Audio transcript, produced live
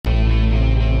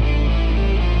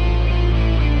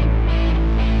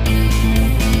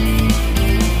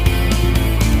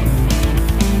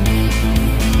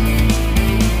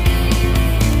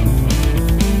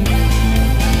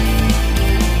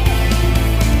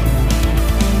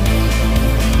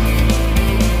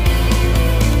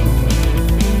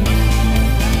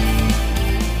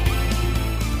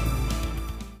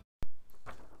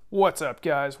What's up,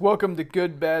 guys? Welcome to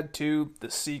Good Bad 2, the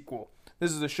sequel.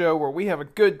 This is a show where we have a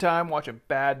good time watching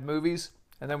bad movies,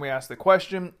 and then we ask the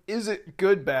question, is it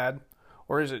good bad,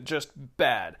 or is it just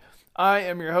bad? I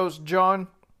am your host, John.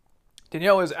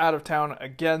 Danielle is out of town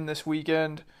again this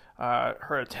weekend.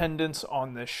 Her attendance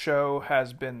on this show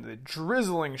has been the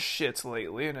drizzling shits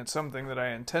lately, and it's something that I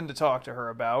intend to talk to her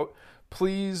about.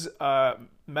 Please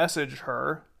message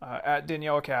her at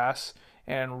Danielle Cass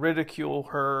and ridicule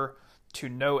her to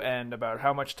no end about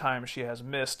how much time she has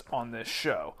missed on this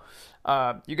show.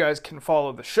 You guys can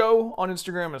follow the show on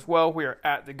Instagram as well. We are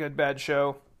at The Good Bad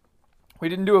Show. We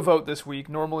didn't do a vote this week.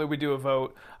 Normally we do a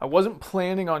vote. I wasn't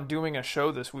planning on doing a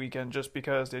show this weekend just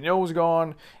because Danielle was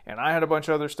gone and I had a bunch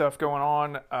of other stuff going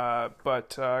on,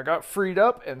 but I got freed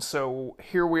up, and so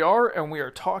here we are, and we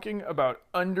are talking about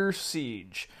Under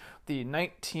Siege, the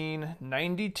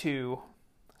 1992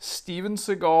 Steven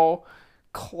Seagal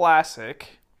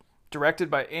classic,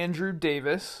 directed by Andrew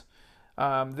Davis.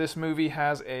 This movie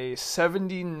has a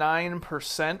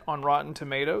 79% on Rotten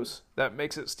Tomatoes. That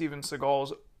makes it Steven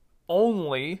Seagal's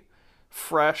only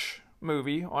fresh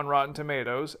movie on Rotten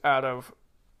Tomatoes out of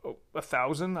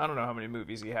 1,000. I don't know how many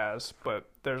movies he has, but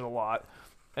there's a lot.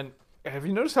 And have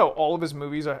you noticed how all of his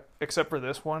movies, except for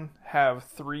this one, have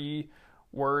 3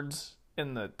 words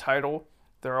in the title?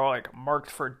 They're all like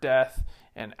Marked for Death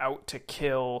and Out to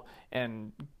Kill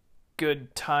and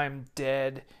Good Time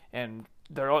Dead, and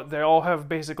they all have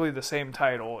basically the same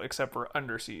title except for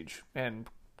Under Siege, and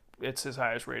it's his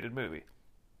highest rated movie.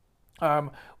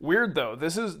 Weird though,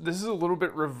 this is a little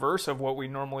bit reverse of what we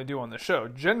normally do on the show.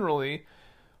 Generally,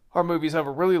 our movies have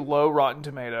a really low Rotten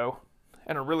Tomato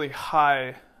and a really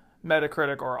high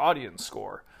Metacritic or audience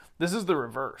score. This is the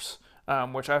reverse,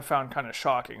 which I found kind of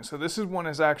shocking. So this one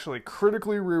is actually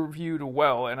critically reviewed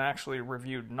well and actually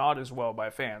reviewed not as well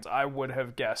by fans. I would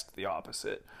have guessed the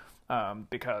opposite,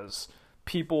 because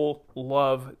people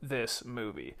love this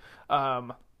movie.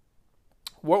 What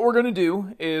we're going to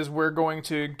do is we're going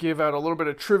to give out a little bit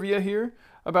of trivia here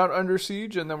about Under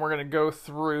Siege, and then we're going to go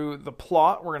through the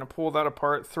plot. We're going to pull that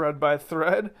apart thread by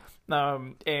thread.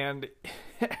 And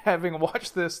having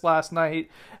watched this last night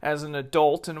as an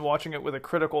adult and watching it with a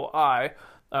critical eye,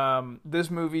 this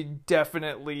movie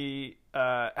definitely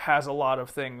has a lot of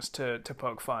things to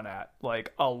poke fun at,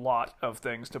 like a lot of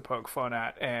things to poke fun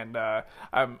at, and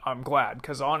I'm glad,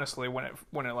 because honestly, when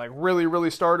it like really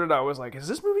started, I was like, is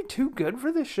this movie too good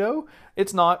for this show?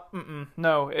 It's not.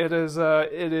 No, it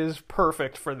is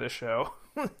perfect for this show.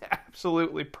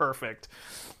 Absolutely perfect.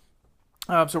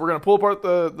 So we're going to pull apart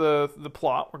the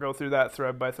plot. We'll go through that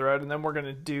thread by thread, and then we're going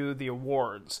to do the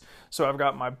awards. So I've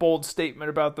got my bold statement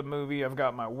about the movie. I've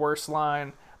got my worst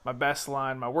line, my best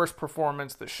line, my worst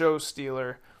performance, the show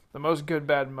stealer, the most good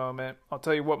bad moment. I'll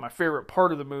tell you what my favorite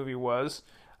part of the movie was.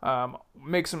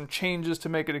 Make some changes to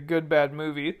make it a good bad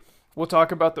movie. We'll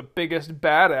talk about the biggest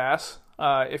badass.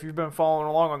 If you've been following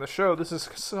along on the show, this is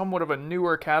somewhat of a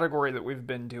newer category that we've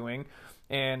been doing.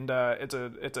 And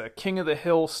it's a King of the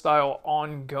Hill style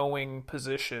ongoing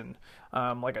position,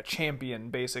 like a champion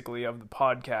basically of the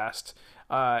podcast.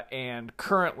 And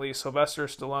currently, Sylvester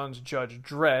Stallone's Judge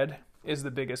Dredd is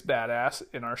the biggest badass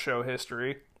in our show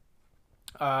history.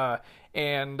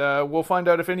 And we'll find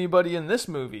out if anybody in this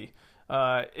movie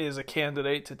is a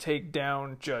candidate to take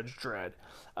down Judge Dredd.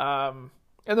 And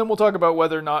then we'll talk about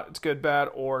whether or not it's good, bad,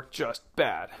 or just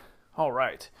bad. All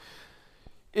right.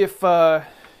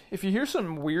 If you hear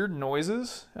some weird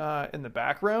noises in the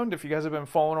background, if you guys have been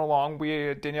following along,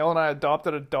 Danielle and I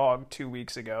adopted a dog 2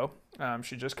 weeks ago.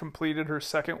 She just completed her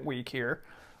 2nd week here.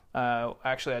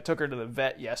 Actually, I took her to the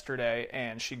vet yesterday,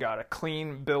 and she got a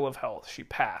clean bill of health. She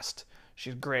passed.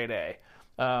 She's grade A.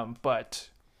 But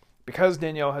because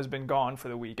Danielle has been gone for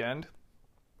the weekend,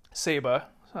 Saba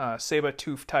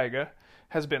Tooth Tiger,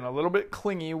 has been a little bit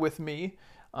clingy with me,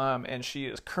 and she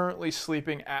is currently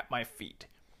sleeping at my feet.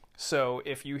 So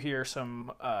if you hear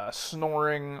some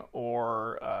snoring,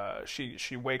 or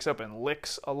she wakes up and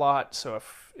licks a lot, so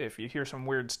if you hear some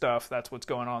weird stuff, that's what's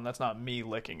going on. That's not me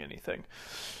licking anything.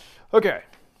 Okay.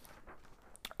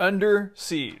 Under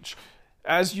Siege.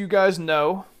 As you guys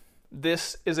know,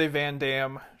 this is a Van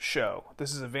Damme show.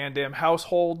 This is a Van Damme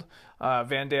household.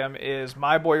 Van Damme is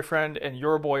my boyfriend and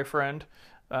your boyfriend.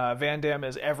 Van Damme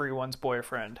is everyone's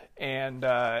boyfriend. And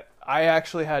I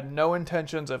actually had no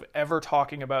intentions of ever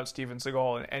talking about Steven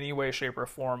Seagal in any way, shape, or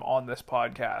form on this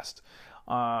podcast.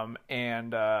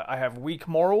 And I have weak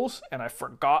morals, and I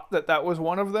forgot that was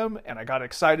one of them, and I got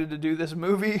excited to do this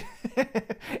movie,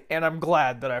 and I'm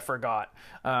glad that I forgot.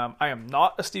 I am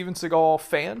not a Steven Seagal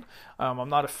fan. I'm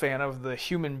not a fan of the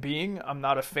human being. I'm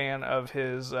not a fan of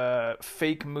his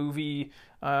fake movie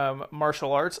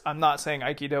martial arts. I'm not saying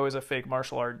Aikido is a fake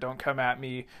martial art. Don't come at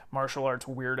me, martial arts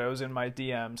weirdos, in my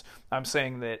DMs. I'm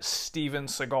saying that Steven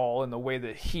Seagal and the way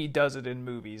that he does it in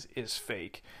movies is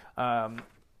fake.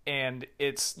 And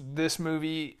it's this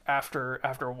movie, after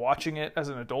watching it as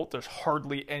an adult, there's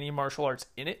hardly any martial arts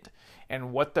in it,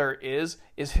 and what there is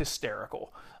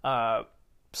hysterical.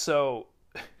 So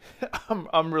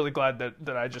I'm really glad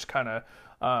that I just kind of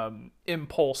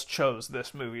impulse chose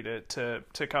this movie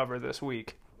to cover this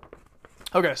week.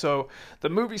 Okay, so the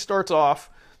movie starts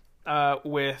off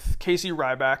with Casey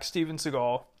Ryback, Steven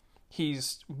Seagal.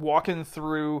 He's walking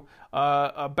through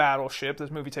a battleship. This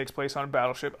movie takes place on a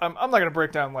battleship. I'm not going to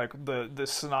break down like the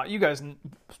synopsis. You guys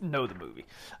know the movie.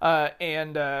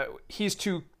 And he's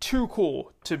too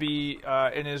cool to be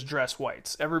in his dress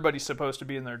whites. Everybody's supposed to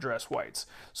be in their dress whites.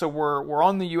 So we're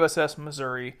on the USS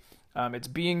Missouri. It's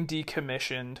being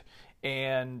decommissioned,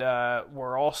 and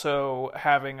we're also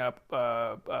having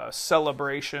a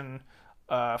celebration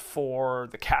for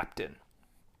the captain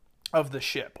of the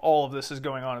ship. All of this is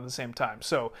going on at the same time.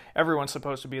 So everyone's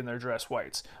supposed to be in their dress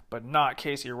whites, but not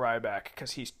Casey Ryback,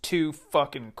 because he's too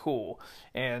fucking cool.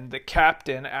 And the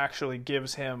captain actually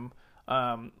gives him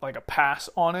like a pass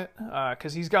on it,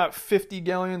 because he's got 50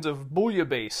 gallons of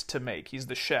bouillabaisse to make. He's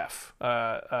the chef.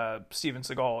 Steven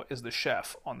Seagal is the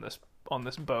chef on this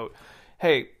boat.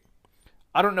 Hey,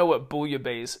 I don't know what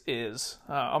bouillabaisse is.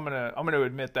 I'm gonna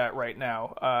admit that right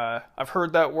now. I've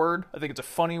heard that word. I think it's a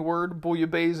funny word.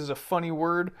 Bouillabaisse is a funny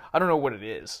word. I don't know what it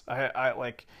is. I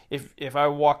like if I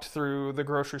walked through the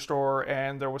grocery store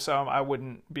and there was some, I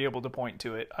wouldn't be able to point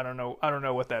to it. I don't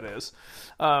know what that is.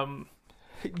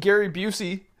 Gary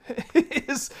Busey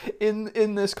is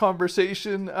in this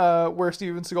conversation where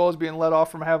Steven Seagal is being let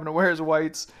off from having to wear his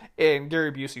whites, and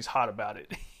Gary Busey's hot about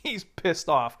it. He's pissed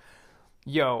off.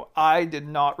 Yo, I did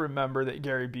not remember that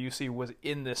Gary Busey was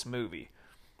in this movie.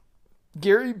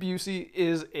 Gary Busey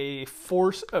is a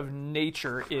force of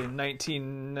nature in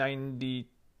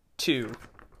 1992.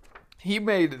 He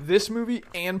made this movie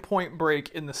and Point Break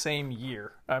in the same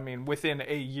year. I mean, within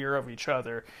a year of each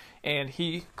other. And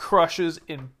he crushes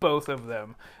in both of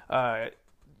them.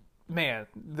 Man,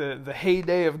 the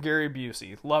heyday of Gary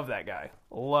Busey. Love that guy.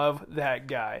 Love that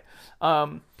guy.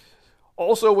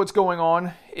 Also, what's going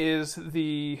on is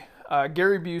Gary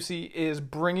Busey is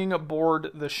bringing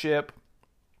aboard the ship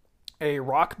a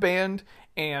rock band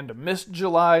and Miss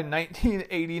July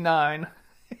 1989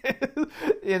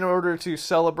 in order to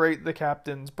celebrate the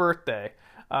captain's birthday.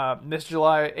 Miss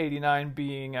July 89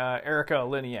 being Erika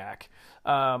Eleniak,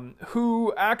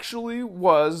 who actually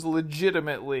was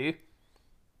legitimately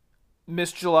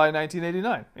Miss July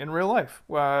 1989 in real life,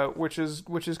 which is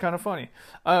kind of funny.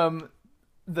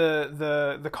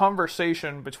 The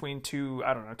conversation between two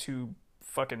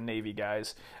fucking Navy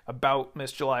guys about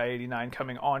Miss July 89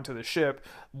 coming onto the ship,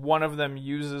 one of them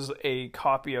uses a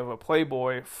copy of a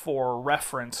Playboy for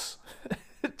reference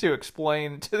to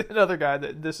explain to another guy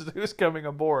that this is who's coming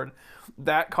aboard.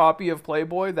 That copy of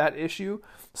Playboy, that issue,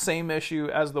 same issue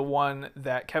as the one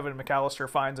that Kevin McAllister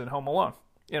finds in Home Alone.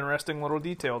 Interesting little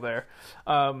detail there.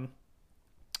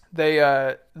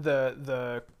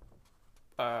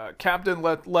 Captain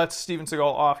lets Steven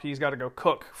Seagal off. He's got to go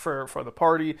cook for the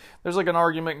party. There's like an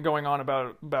argument going on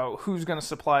about who's going to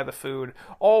supply the food.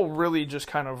 All really just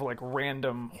kind of like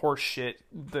random horse shit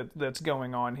that's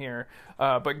going on here.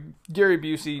 But Gary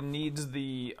Busey needs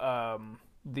the I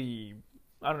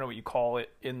don't know what you call it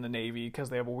in the Navy because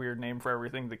they have a weird name for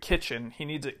everything. The kitchen. He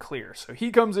needs it clear. So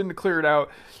he comes in to clear it out,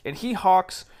 and he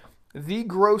hawks the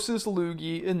grossest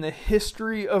loogie in the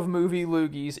history of movie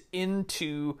loogies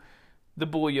into the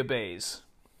bouillabaisse,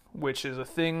 which is a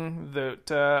thing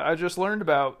that I just learned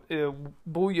about.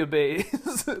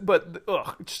 Bouillabaisse, but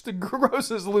just the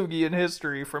grossest loogie in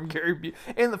history from Gary Busey,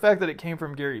 and the fact that it came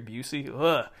from Gary Busey,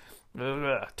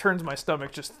 turns my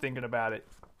stomach just thinking about it.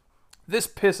 This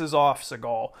pisses off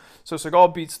Seagal. So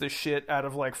Seagal beats the shit out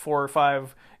of like 4 or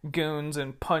 5 goons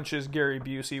and punches Gary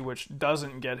Busey, which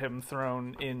doesn't get him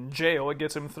thrown in jail. It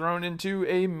gets him thrown into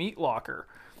a meat locker,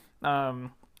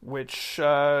 which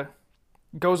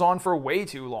goes on for way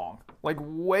too long. Like,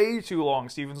 way too long.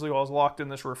 Steven Seagal is locked in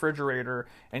this refrigerator,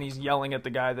 and he's yelling at the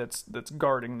guy that's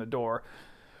guarding the door.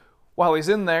 While he's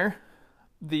in there,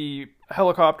 the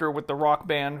helicopter with the rock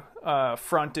band,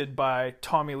 fronted by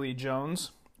Tommy Lee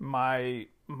Jones, my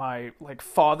like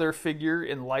father figure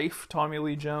in life, Tommy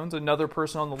Lee Jones, another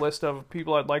person on the list of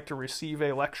people I'd like to receive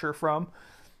a lecture from,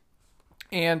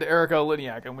 and Erika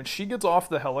Eleniak. And when she gets off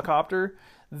the helicopter,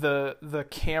 the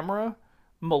camera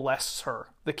molests her.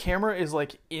 The camera is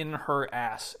like in her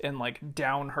ass and like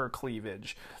down her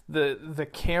cleavage. The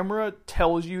camera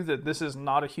tells you that this is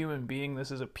not a human being.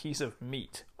 This is a piece of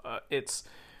meat. It's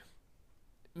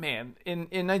man, in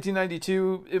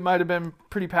 1992, it might have been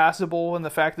pretty passable, and the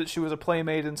fact that she was a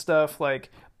playmate and stuff, like,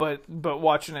 but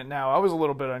watching it now, I was a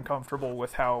little bit uncomfortable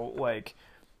with how, like,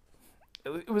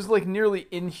 it was, like, nearly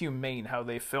inhumane how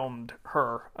they filmed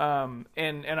her,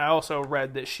 and I also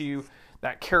read that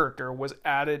that character was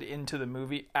added into the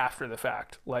movie after the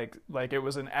fact, like it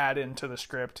was an add-in to the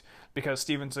script, because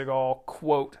Steven Seagal,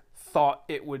 quote, thought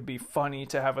it would be funny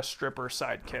to have a stripper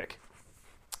sidekick.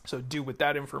 So do with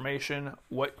that information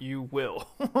what you will.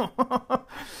 The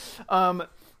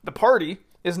party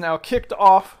is now kicked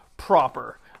off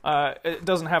proper. It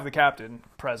doesn't have the captain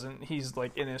present. He's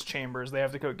like in his chambers. They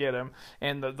have to go get him.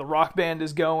 And the rock band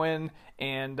is going,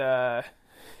 and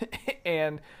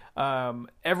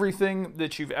everything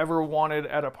that you've ever wanted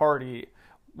at a party,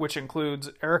 which includes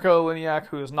Erica Eleniak,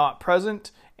 who is not present,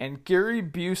 and Gary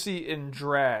Busey in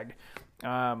drag.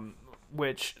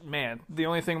 Which, man, the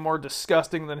only thing more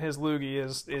disgusting than his loogie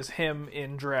is him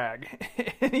in drag.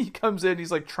 And he comes in,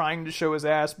 he's like trying to show his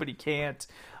ass, but he can't.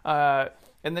 And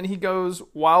then he goes,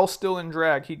 while still in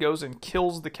drag, he goes and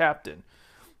kills the captain.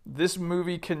 This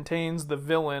movie contains the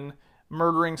villain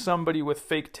murdering somebody with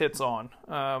fake tits on.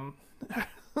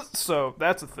 So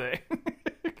that's a thing.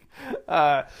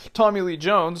 Tommy Lee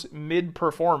Jones,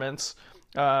 mid-performance,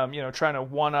 trying to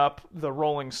one up the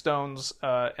Rolling Stones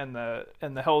and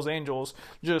the Hells Angels,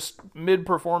 just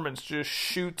mid-performance, just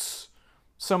shoots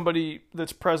somebody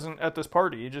that's present at this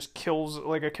party. He just kills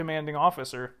like a commanding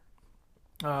officer.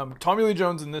 Tommy Lee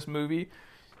Jones in this movie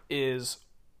is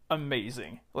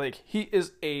amazing. Like, he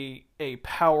is a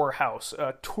powerhouse,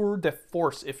 a tour de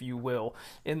force, if you will,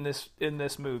 in this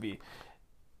movie.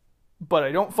 But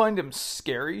I don't find him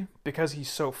scary because he's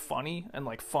so funny and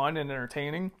like fun and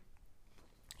entertaining.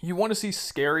 You want to see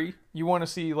scary, you want to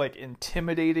see like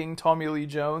intimidating Tommy Lee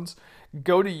Jones,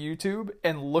 go to YouTube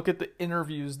and look at the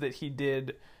interviews that he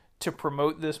did to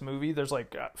promote this movie. There's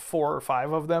like 4 or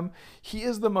 5 of them. He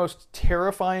is the most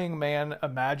terrifying man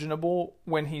imaginable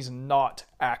when he's not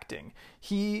acting.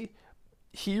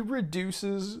 He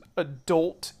reduces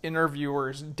adult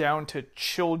interviewers down to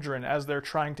children as they're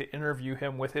trying to interview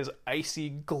him with his icy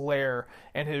glare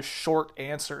and his short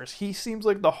answers. He seems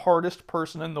like the hardest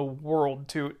person in the world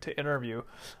to interview.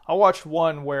 I watched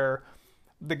one where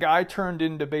the guy turned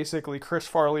into basically Chris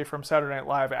Farley from Saturday Night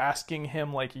Live, asking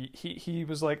him, like, he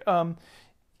was like,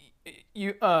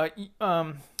 you had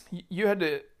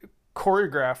to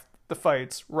choreograph the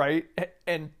fights, right?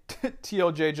 And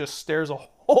TLJ just stares a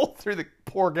hole through the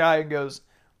poor guy and goes,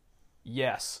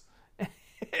 yes.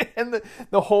 And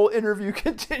the whole interview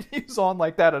continues on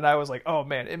like that, and I was like, oh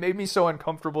man, it made me so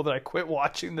uncomfortable that I quit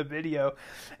watching the video,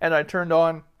 and I turned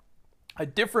on a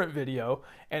different video,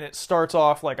 and it starts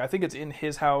off like, I think it's in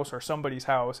his house or somebody's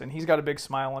house, and he's got a big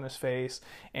smile on his face,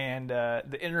 and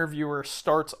the interviewer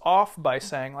starts off by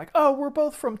saying like, oh, we're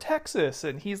both from Texas,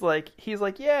 and he's like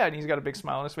yeah, and he's got a big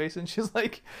smile on his face, and she's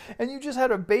like, and you just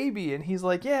had a baby, and he's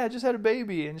like, yeah, I just had a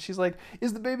baby, and she's like,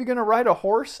 is the baby gonna ride a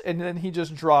horse? And then he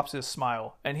just drops his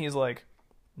smile, and he's like,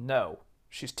 no,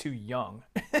 she's too young.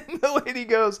 And the lady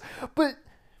goes, but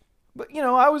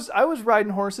I was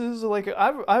riding horses, like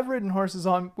I've ridden horses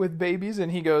with babies,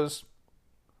 and he goes,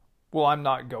 well, I'm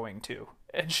not going to.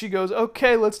 And she goes,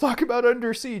 okay, let's talk about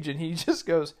Under Siege, and he just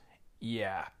goes,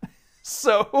 yeah.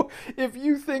 So if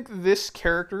you think this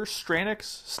character,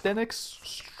 Stramlix,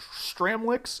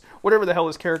 whatever the hell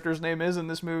his character's name is in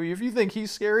this movie, if you think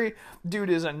he's scary, dude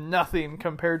is a nothing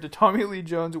compared to Tommy Lee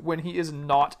Jones when he is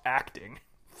not acting.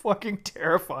 Fucking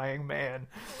terrifying man.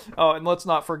 Oh, and let's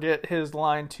not forget his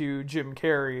line to Jim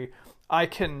Carrey, I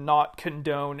cannot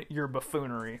condone your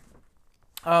buffoonery.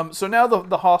 So now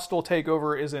the hostile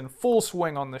takeover is in full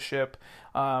swing on the ship.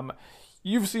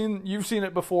 You've seen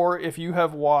it before if you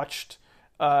have watched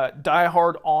Die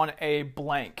Hard on a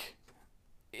blank.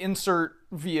 Insert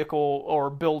vehicle or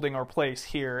building or place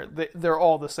here. They're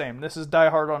all the same. This is Die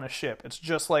Hard on a ship. It's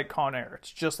just like Con Air.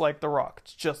 It's just like The Rock.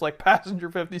 It's just like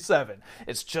Passenger 57.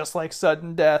 It's just like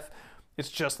Sudden Death. It's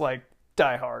just like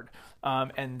Die Hard.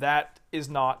 And that is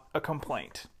not a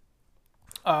complaint.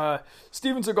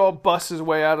 Steven Seagal busts his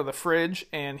way out of the fridge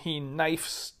and he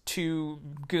knifes 2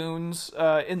 goons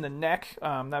in the neck.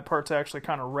 That part's actually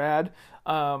kind of rad.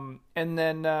 And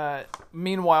then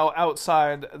meanwhile,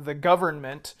 outside, the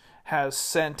government has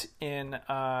sent in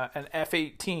an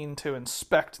F-18 to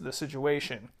inspect the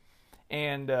situation.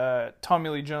 And Tommy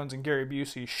Lee Jones and Gary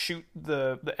Busey shoot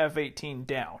the F-18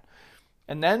 down.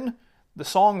 And then the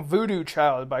song Voodoo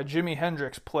Child by Jimi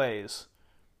Hendrix plays.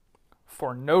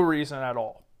 for no reason at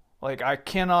all. Like, I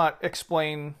cannot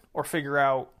explain or figure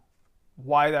out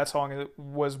why that song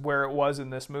was where it was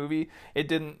in this movie. It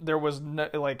didn't, there was no,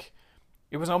 like,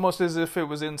 it was almost as if it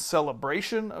was in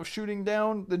celebration of shooting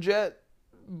down the jet,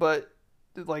 but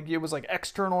like it was like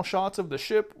external shots of the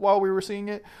ship while we were seeing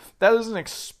it. That is an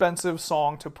expensive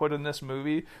song to put in this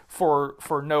movie for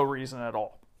no reason at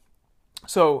all.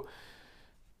 So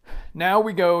now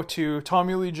we go to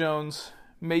Tommy Lee Jones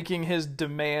making his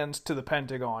demands to the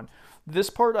Pentagon.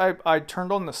 This part, I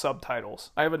turned on the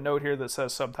subtitles. I have a note here that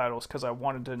says subtitles because I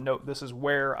wanted to note this is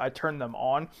where I turned them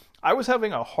on. I was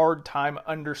having a hard time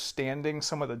understanding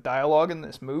some of the dialogue in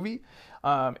this movie.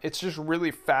 It's just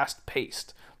really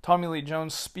fast-paced. Tommy Lee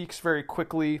Jones speaks very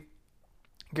quickly.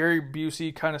 Gary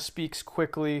Busey kind of speaks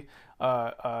quickly.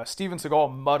 Steven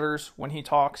Seagal mutters when he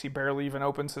talks. He barely even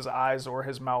opens his eyes or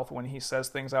his mouth when he says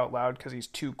things out loud because he's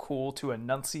too cool to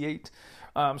enunciate.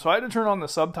 So I had to turn on the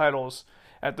subtitles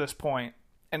at this point,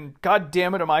 and god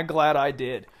damn it, am I glad I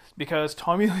did, because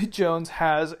Tommy Lee Jones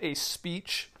has a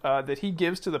speech that he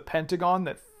gives to the Pentagon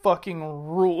that fucking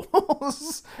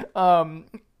rules.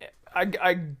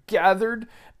 I gathered,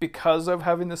 because of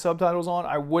having the subtitles on,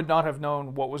 I would not have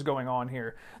known what was going on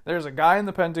here. There's a guy in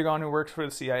the Pentagon who works for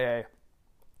the CIA.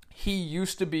 He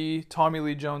used to be Tommy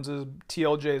Lee Jones's,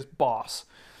 TLJ's boss,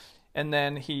 and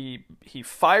then he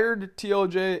fired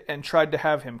TLJ and tried to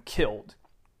have him killed.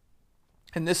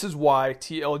 And this is why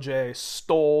TLJ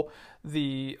stole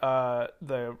the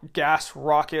gas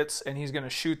rockets, and he's going to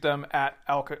shoot them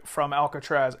from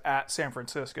Alcatraz at San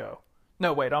Francisco.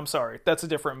 No, wait, I'm sorry. That's a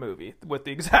different movie with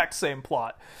the exact same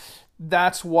plot.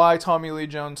 That's why Tommy Lee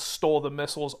Jones stole the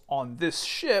missiles on this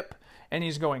ship, and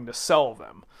he's going to sell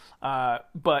them.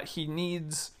 But he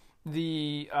needs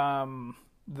the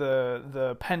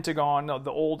Pentagon,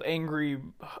 the old angry,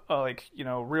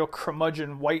 real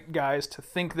curmudgeon white guys to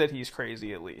think that he's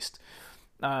crazy at least.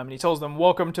 And he tells them,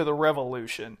 "Welcome to the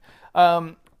revolution."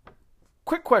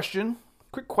 Quick question.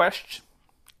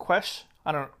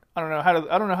 I don't know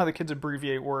how the kids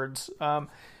abbreviate words.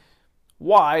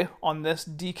 Why on this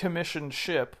decommissioned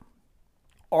ship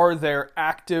are there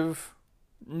active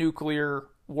nuclear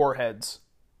warheads?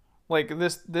 Like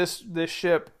this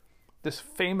ship. This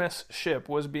famous ship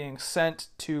was being sent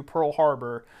to Pearl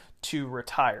Harbor to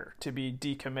retire, to be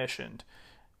decommissioned.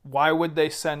 Why would they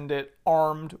send it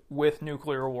armed with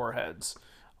nuclear warheads?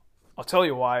 I'll tell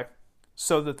you why.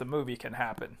 So that the movie can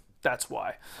happen. That's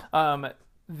why. Gary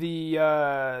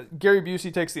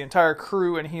Busey takes the entire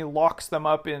crew and he locks them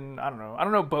up in, I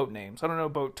don't know boat names. I don't know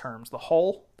boat terms. The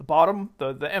hull, the bottom,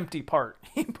 the empty part.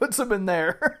 He puts them in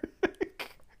there.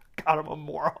 God, I'm a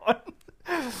moron.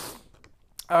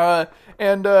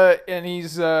 And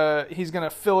he's gonna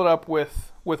fill it up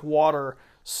with water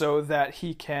so that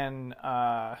he can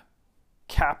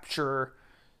capture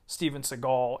Steven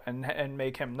Seagal and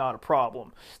make him not a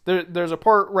problem. There's a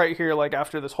part right here, like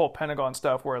after this whole Pentagon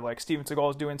stuff, where like Steven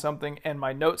Seagal is doing something, and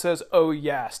my note says, "Oh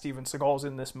yeah, Steven Seagal's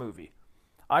in this movie."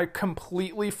 I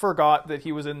completely forgot that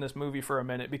he was in this movie for a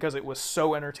minute because it was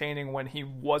so entertaining when he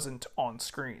wasn't on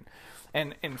screen.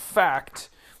 And in fact,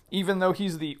 even though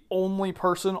he's the only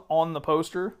person on the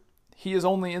poster, he is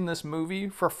only in this movie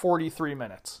for 43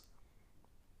 minutes.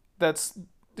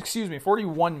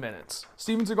 41 minutes.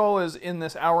 Steven Seagal is in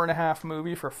this hour-and-a-half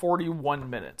movie for 41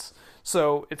 minutes.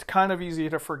 So it's kind of easy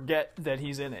to forget that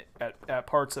he's in it at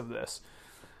parts of this.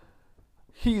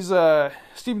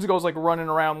 Steven Seagal's like running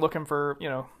around looking for,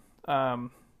 a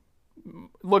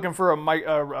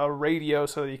radio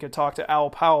so that he could talk to Al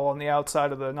Powell on the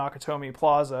outside of the Nakatomi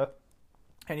Plaza.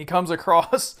 And he comes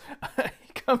across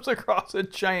a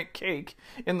giant cake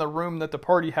in the room that the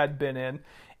party had been in,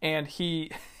 and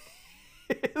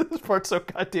this part's so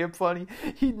goddamn funny.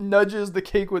 He nudges the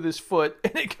cake with his foot,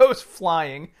 and it goes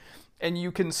flying, and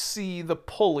you can see the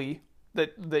pulley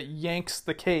that yanks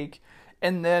the cake,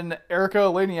 and then Erika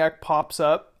Eleniak pops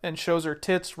up and shows her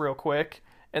tits real quick,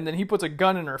 and then he puts a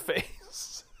gun in her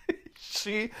face.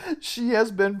 She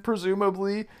has been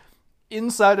presumably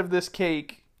inside of this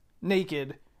cake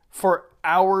naked for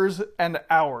hours and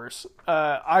hours.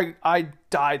 I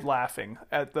died laughing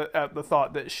at the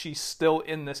thought that she's still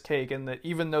in this cake, and that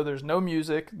even though there's no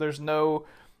music, there's no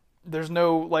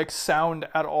like sound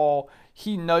at all,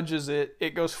 he nudges it,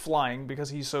 it goes flying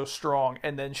because he's so strong,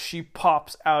 and then she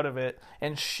pops out of it,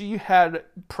 and she had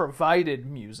provided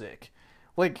music.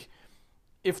 Like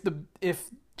if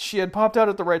she had popped out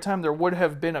at the right time, there would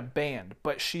have been a band,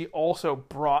 but she also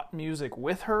brought music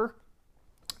with her.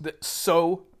 That's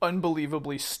so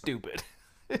unbelievably stupid.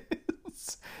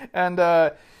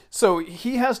 And so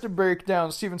he has to break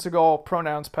down, Steven Seagal,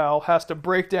 pronouns pal, has to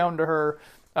break down to her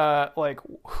like,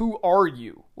 who are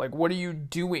you? Like, what are you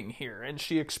doing here? And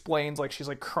she explains, like, she's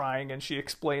like crying, and she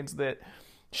explains that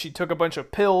she took a bunch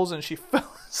of pills and she fell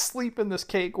asleep in this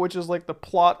cake, which is like the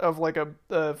plot of like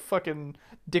a fucking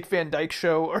Dick Van Dyke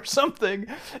show or something.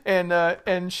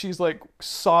 And she's like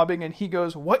sobbing, and he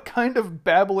goes, "What kind of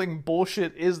babbling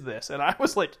bullshit is this?" And I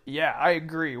was like, "Yeah, I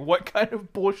agree. What kind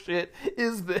of bullshit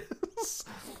is this?"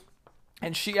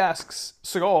 And she asks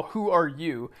Seagal, "Who are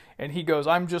you?" And he goes,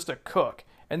 "I'm just a cook."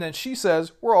 And then she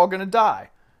says, "We're all gonna die."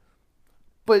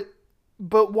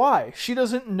 But why? She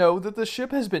doesn't know that the ship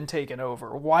has been taken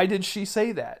over. Why did she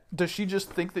say that? Does she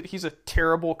just think that he's a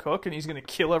terrible cook and he's going to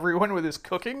kill everyone with his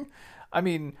cooking? I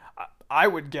mean, I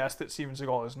would guess that Steven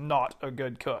Seagal is not a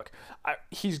good cook.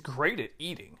 He's great at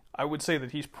eating. I would say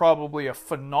that he's probably a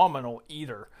phenomenal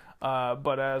eater.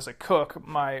 But as a cook,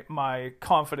 my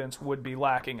confidence would be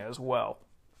lacking as well.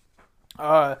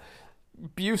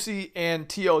 Busey and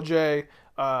TLJ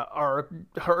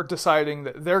are deciding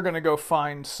that they're going to go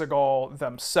find Seagal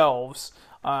themselves,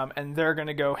 and they're going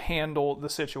to go handle the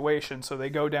situation. So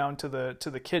they go down to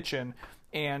the kitchen,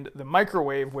 and the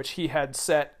microwave, which he had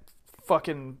set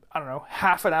fucking, I don't know,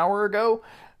 half an hour ago,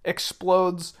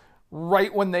 explodes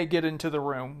right when they get into the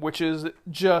room, which is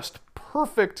just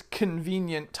perfect,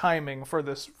 convenient timing for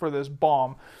this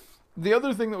bomb. The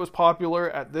other thing that was popular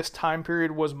at this time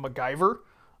period was MacGyver.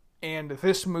 And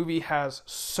this movie has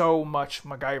so much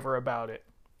MacGyver about it.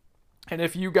 And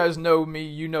if you guys know me,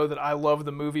 you know that I love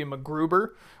the movie MacGruber,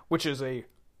 which is a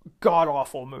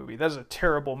god-awful movie. That is a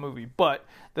terrible movie. But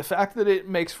the fact that it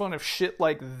makes fun of shit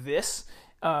like this,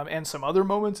 and some other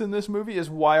moments in this movie, is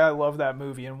why I love that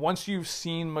movie. And once you've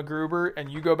seen MacGruber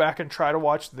and you go back and try to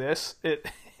watch this, it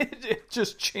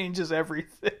just changes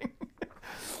everything.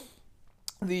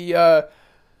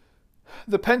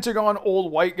 The Pentagon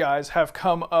old white guys have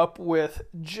come up with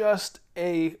just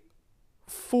a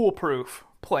foolproof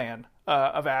plan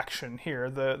of action here.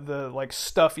 The like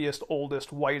stuffiest,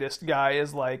 oldest, whitest guy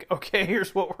is like, okay,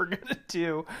 here's what we're gonna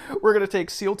do. We're gonna take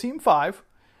SEAL Team 5,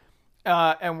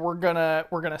 and we're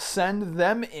gonna send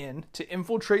them in to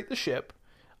infiltrate the ship.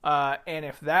 And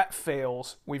if that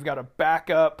fails, we've got a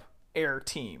backup air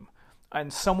team.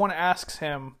 And someone asks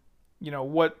him,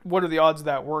 what are the odds of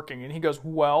that working? And he goes,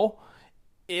 well,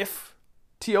 if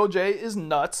TLJ is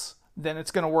nuts, then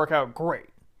it's going to work out great.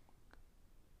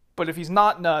 But if he's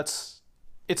not nuts,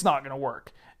 it's not going to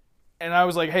work. And I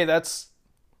was like, hey, that's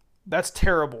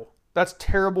terrible. That's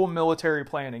terrible military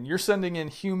planning. You're sending in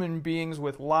human beings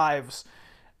with lives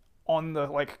on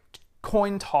the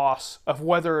coin toss of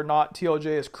whether or not TLJ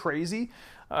is crazy.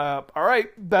 All right,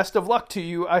 best of luck to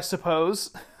you, I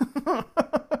suppose.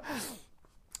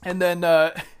 And then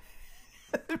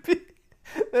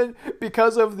and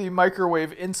because of the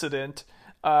microwave incident,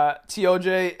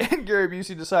 TLJ and Gary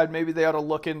Busey decide maybe they ought to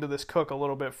look into this cook a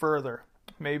little bit further.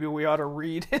 Maybe we ought to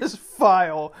read his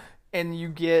file, and you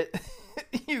get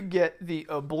the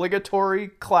obligatory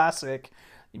classic,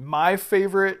 my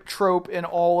favorite trope in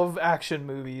all of action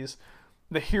movies,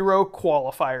 the hero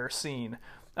qualifier scene.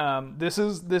 This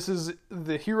is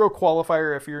the hero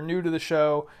qualifier. If you're new to the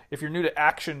show, if you're new to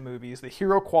action movies, the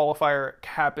hero qualifier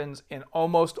happens in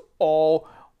almost all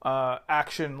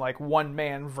action, like one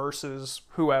man versus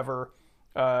whoever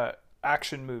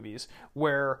action movies,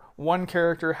 where one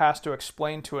character has to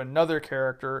explain to another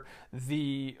character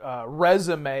the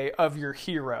resume of your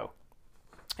hero.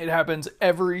 It happens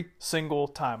every single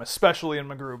time, especially in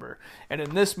MacGruber. And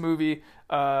in this movie,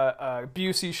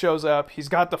 Busey shows up. He's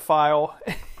got the file,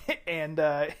 and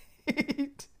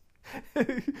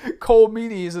Cole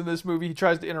Meany's in this movie. He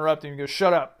tries to interrupt him. He goes,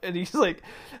 "Shut up!" And he's like,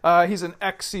 he's an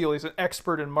ex-SEAL. He's an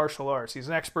expert in martial arts. He's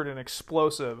an expert in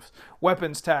explosives,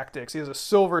 weapons tactics. He has a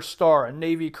Silver Star, a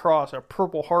Navy Cross, a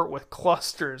Purple Heart with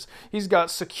clusters. He's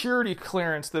got security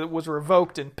clearance that was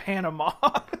revoked in Panama.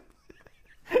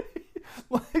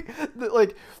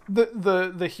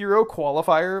 The hero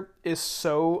qualifier is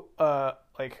so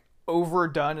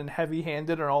overdone and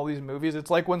heavy-handed in all these movies. It's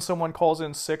like when someone calls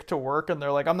in sick to work and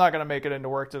they're like, I'm not going to make it into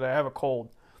work today. I have a cold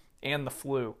and the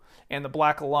flu and the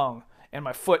black lung and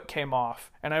my foot came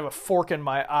off and I have a fork in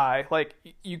my eye. Like,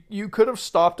 you could have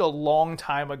stopped a long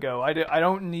time ago. I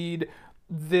don't need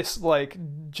this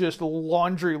just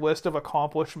laundry list of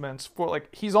accomplishments for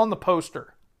he's on the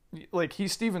poster.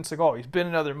 He's Steven Seagal. He's been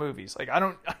in other movies.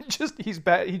 He's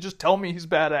bad. He just tell me he's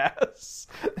badass.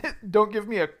 Don't give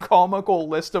me a comical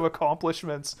list of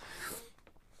accomplishments.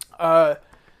 Oh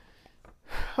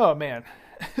man.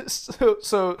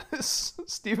 So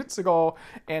Steven Seagal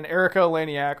and Erica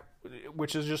Laniak,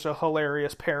 which is just a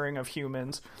hilarious pairing of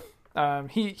humans.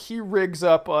 He rigs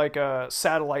up a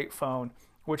satellite phone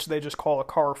which they just call a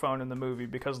car phone in the movie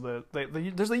because there's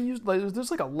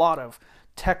like a lot of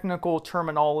technical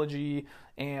terminology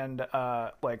and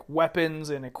like weapons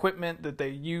and equipment that they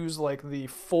use like the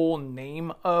full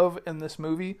name of in this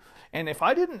movie. And if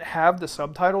I didn't have the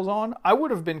subtitles on, I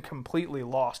would have been completely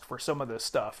lost for some of this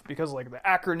stuff because like the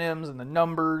acronyms and the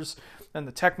numbers and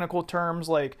the technical terms,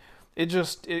 like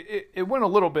it went a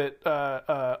little bit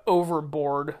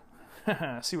overboard.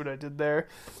 See what I did there?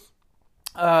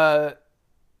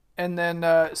 And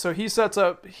then so he sets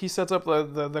up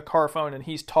the car phone, and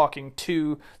he's talking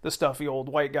to the stuffy old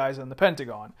white guys in the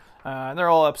Pentagon, and they're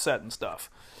all upset and stuff.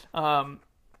 And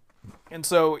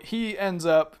so he ends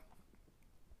up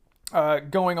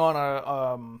going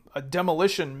on a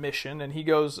demolition mission, and he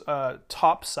goes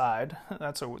topside.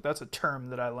 That's a term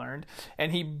that I learned.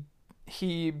 And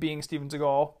he being Steven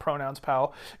Seagal, pronouns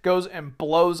pal, goes and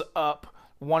blows up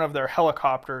one of their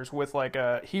helicopters with like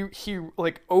he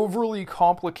like overly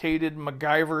complicated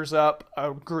MacGyver's up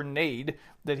a grenade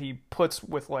that he puts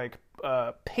with like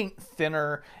paint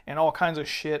thinner and all kinds of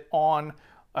shit on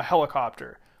a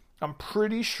helicopter. I'm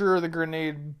pretty sure the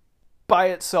grenade by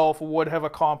itself would have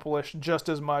accomplished just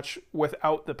as much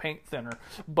without the paint thinner.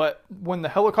 But when the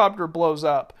helicopter blows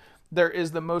up, there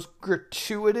is the most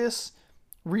gratuitous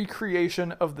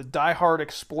recreation of the Die Hard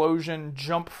explosion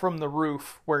jump from the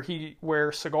roof where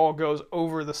Seagal goes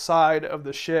over the side of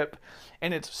the ship,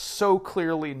 and it's so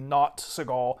clearly not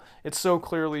Seagal. It's so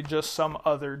clearly just some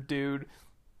other dude.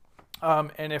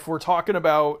 And if we're talking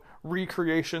about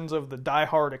recreations of the Die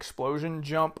Hard explosion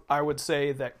jump, I would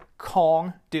say that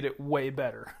Kong did it way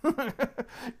better.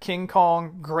 King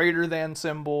Kong, greater than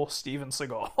symbol, Steven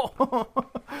Seagal.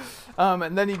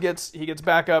 And then he gets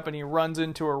back up and he runs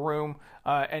into a room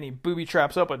and he booby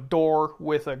traps up a door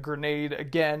with a grenade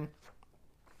again.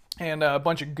 And a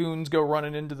bunch of goons go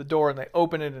running into the door and they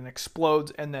open it and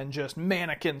explodes, and then just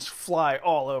mannequins fly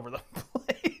all over the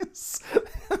place.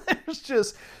 There's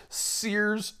just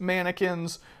Sears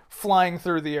mannequins flying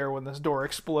through the air when this door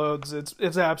explodes.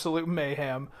 It's absolute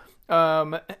mayhem.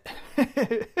 And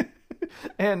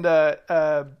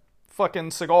fucking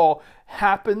Seagal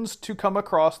happens to come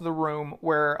across the room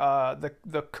where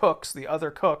the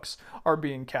other cooks are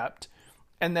being kept,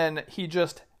 and then he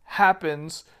just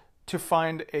happens to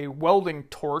find a welding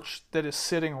torch that is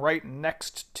sitting right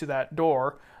next to that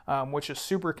door, which is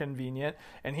super convenient,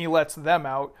 and he lets them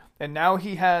out, and now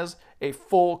he has a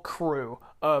full crew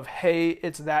of Hey,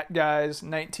 It's That Guy's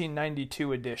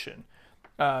 1992 edition.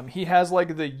 He has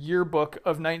like the yearbook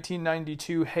of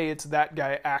 1992 Hey, It's That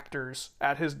Guy actors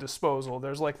at his disposal.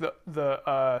 There's like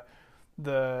the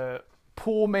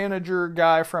pool manager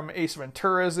guy from Ace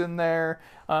Ventura's in there,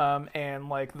 and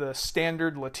like the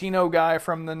standard Latino guy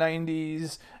from the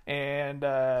 90s, and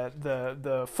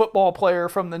the football player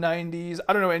from the 90s.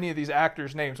 I don't know any of these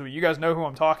actors' names, but you guys know who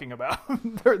I'm talking about.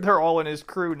 They're all in his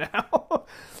crew now.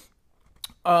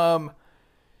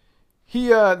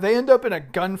 They end up in a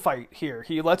gunfight here.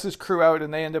 He lets his crew out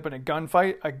and they end up in a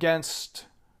gunfight against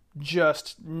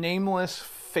just nameless,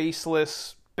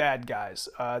 faceless bad guys.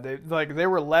 They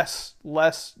were less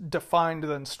defined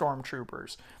than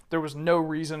stormtroopers. There was no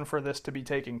reason for this to be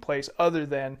taking place other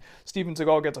than Steven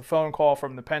Seagal gets a phone call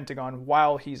from the Pentagon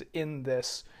while he's in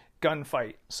this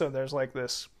gunfight. So there's like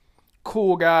this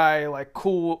cool guy, like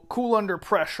cool under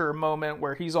pressure moment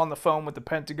where he's on the phone with the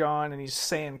Pentagon and he's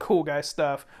saying cool guy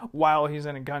stuff while he's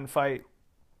in a gunfight.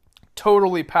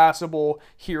 Totally passable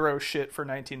hero shit for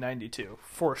 1992,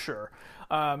 for sure.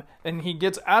 And he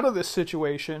gets out of this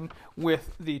situation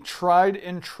with the tried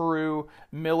and true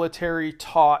military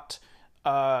taught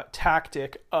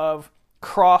tactic of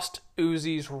crossed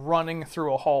Uzis running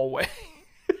through a hallway.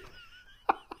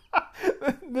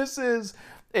 This is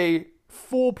a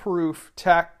foolproof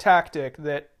tactic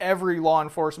that every law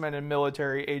enforcement and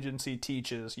military agency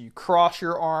teaches. You cross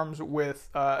your arms with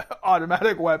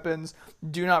automatic weapons,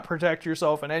 do not protect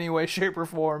yourself in any way, shape, or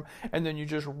form, and then you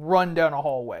just run down a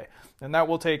hallway. And that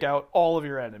will take out all of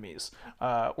your enemies.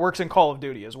 Works in Call of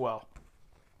Duty as well.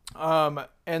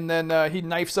 And then he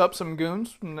knifes up some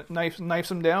goons, knifes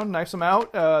them down, knifes them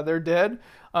out. They're dead.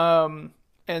 And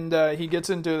he gets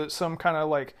into some kind of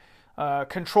like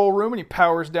control room and he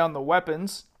powers down the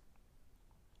weapons.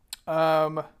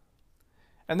 And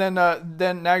then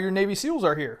now your Navy SEALs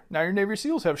are here. Now your Navy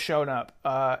SEALs have shown up.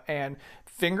 And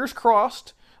fingers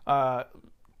crossed,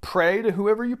 pray to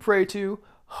whoever you pray to.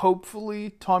 Hopefully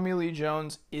Tommy Lee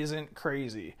Jones isn't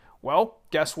crazy. Well,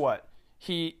 guess what?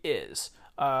 He is.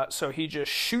 So he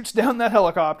just shoots down that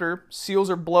helicopter. SEALs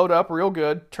are blowed up real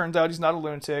good. Turns out he's not a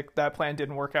lunatic. That plan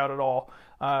didn't work out at all.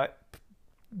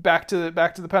 Back to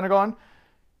the Pentagon.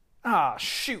 Ah,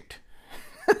 shoot.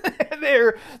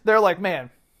 they're like, man,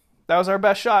 that was our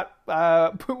best shot.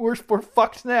 We're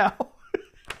fucked now.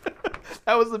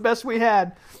 That was the best we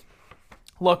had.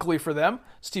 Luckily for them,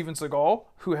 Steven Seagal,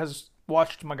 who has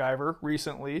watched MacGyver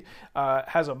recently,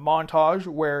 has a montage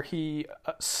where he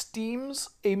steams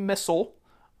a missile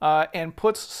and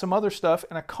puts some other stuff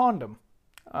in a condom.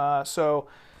 So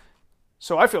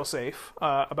I feel safe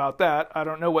about that. I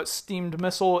don't know what steamed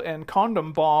missile and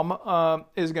condom bomb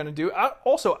is going to do. I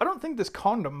don't think this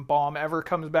condom bomb ever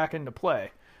comes back into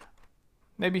play.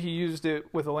 Maybe he used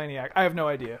it with Elaniac. I have no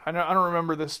idea. I don't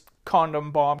remember this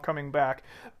condom bomb coming back.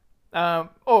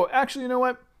 Actually, you know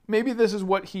what? Maybe this is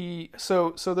what he...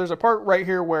 So there's a part right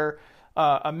here where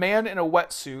a man in a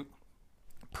wetsuit,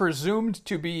 presumed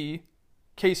to be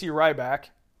Casey Ryback,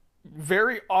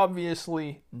 very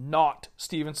obviously not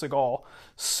Steven Seagal,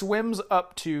 swims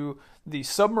up to the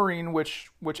submarine, which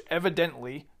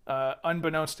evidently,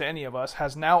 unbeknownst to any of us,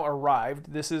 has now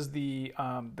arrived. This is the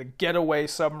getaway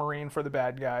submarine for the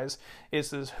bad guys.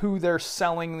 This is who they're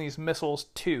selling these missiles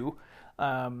to,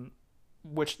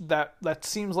 which that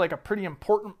seems like a pretty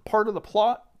important part of the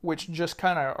plot, which just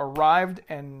kind of arrived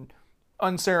and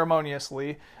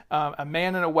unceremoniously, a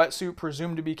man in a wetsuit,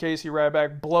 presumed to be Casey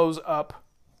Ryback, blows up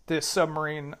this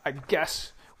submarine, I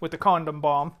guess, with the condom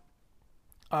bomb.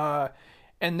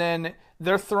 And then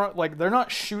they're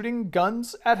not shooting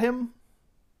guns at him,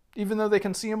 even though they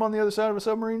can see him on the other side of a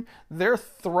submarine. They're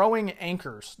throwing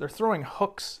anchors. They're throwing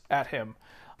hooks at him.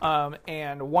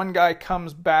 And one guy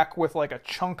comes back with like a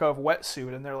chunk of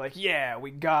wetsuit, and they're like, yeah,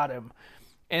 we got him.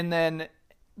 And then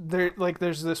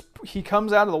there's this, he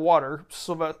comes out of the water,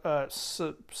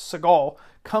 Seagal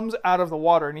comes out of the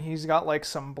water, and he's got like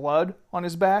some blood on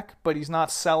his back, but he's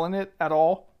not selling it at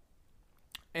all.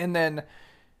 And then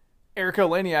Erika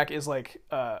Eleniak is like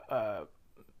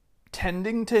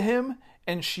tending to him,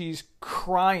 and she's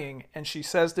crying, and she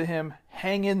says to him,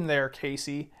 hang in there,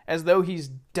 Casey, as though he's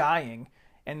dying.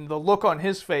 And the look on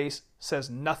his face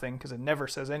says nothing, because it never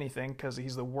says anything, because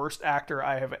he's the worst actor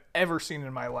I have ever seen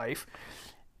in my life.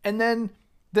 And then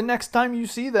the next time you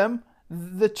see them,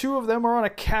 the two of them are on a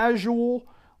casual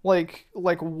like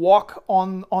walk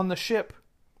on the ship,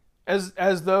 as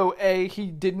though A, he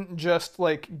didn't just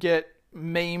like get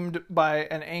maimed by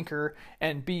an anchor,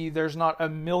 and B, there's not a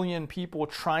million people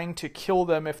trying to kill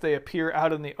them if they appear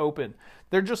out in the open.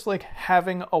 They're just like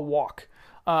having a walk.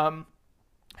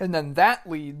 And then that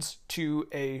leads to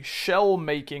a shell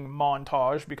making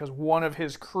montage, because one of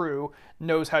his crew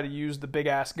knows how to use the big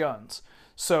ass guns.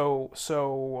 So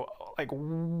like,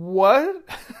 what?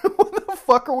 What the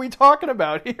fuck are we talking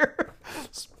about here?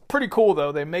 It's pretty cool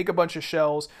though. They make a bunch of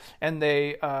shells, and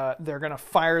they're gonna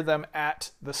fire them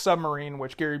at the submarine,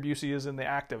 which Gary Busey is in the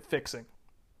act of fixing.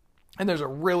 And there's a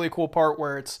really cool part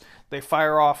where they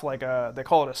fire off they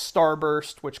call it a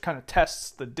starburst, which kind of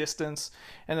tests the distance,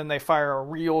 and then they fire a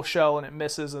real shell and it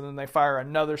misses, and then they fire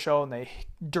another shell and they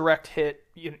direct hit.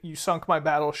 You sunk my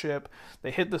battleship.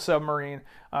 They hit the submarine.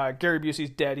 Gary Busey's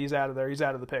dead. He's out of there. He's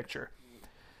out of the picture.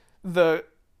 The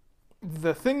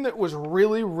thing that was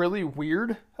really, really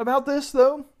weird about this,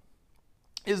 though,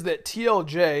 is that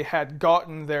TLJ had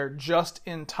gotten there just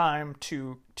in time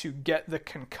to get the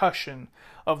concussion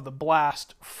of the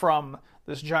blast from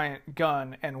this giant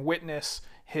gun and witness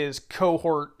his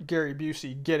cohort Gary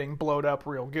Busey getting blowed up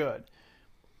real good.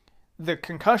 The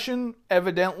concussion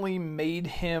evidently made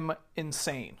him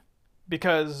insane,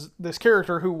 because this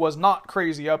character, who was not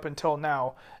crazy up until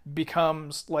now,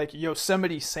 becomes like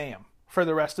Yosemite Sam for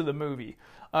the rest of the movie.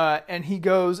 And he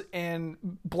goes and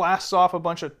blasts off a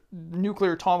bunch of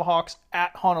nuclear tomahawks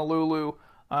at Honolulu,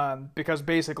 because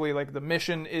basically like the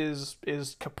mission is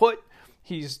kaput.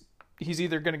 He's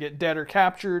either going to get dead or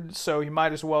captured, so he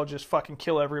might as well just fucking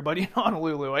kill everybody in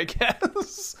Honolulu, I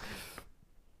guess.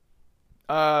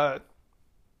 So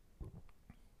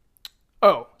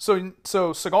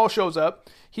Seagal shows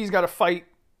up. He's got to fight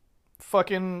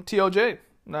fucking TLJ.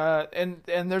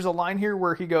 And there's a line here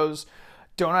where he goes,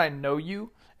 "Don't I know you?"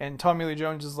 And Tommy Lee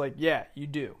Jones is like, "Yeah, you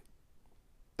do."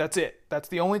 That's it. That's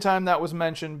the only time that was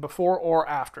mentioned, before or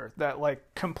after. That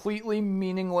like completely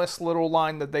meaningless little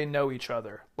line that they know each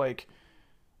other. Like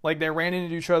they ran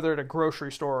into each other at a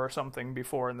grocery store or something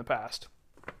before in the past.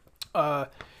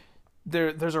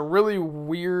 There's a really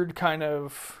weird kind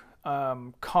of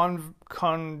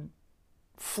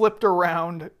flipped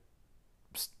around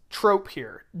trope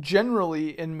here.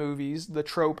 Generally in movies, the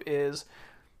trope is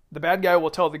the bad guy will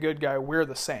tell the good guy, we're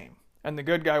the same. And the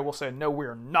good guy will say, no,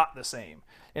 we're not the same.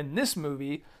 In this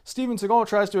movie, Steven Seagal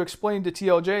tries to explain to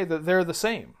TLJ that they're the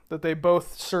same, that they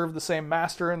both serve the same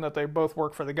master, and that they both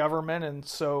work for the government. And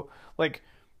so, like,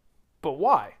 but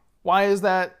why? Why is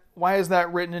that is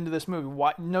that written into this movie?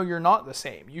 Why? No, you're not the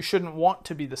same. You shouldn't want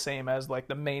to be the same as like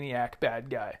the maniac bad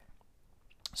guy.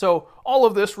 So all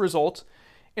of this results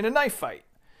in a knife fight.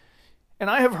 And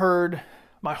I have heard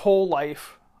my whole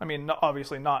life, I mean,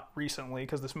 obviously not recently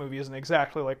because this movie isn't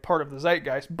exactly like part of the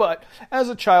zeitgeist, but as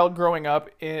a child growing up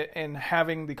and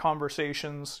having the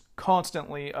conversations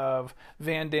constantly of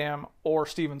Van Damme or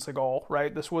Steven Seagal,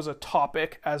 right? This was a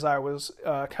topic as I was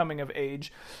coming of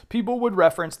age. People would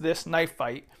reference this knife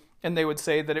fight and they would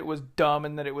say that it was dumb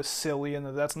and that it was silly and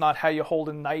that that's not how you hold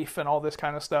a knife and all this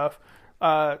kind of stuff.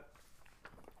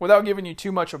 Without giving you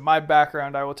too much of my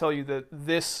background, I will tell you that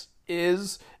this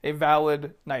is a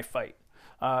valid knife fight.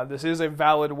 This is a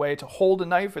valid way to hold a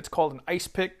knife. It's called an ice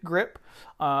pick grip,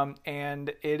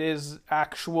 and it is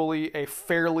actually a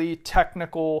fairly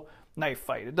technical knife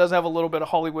fight. It does have a little bit of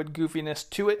Hollywood goofiness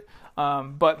to it,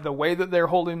 but the way that they're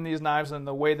holding these knives and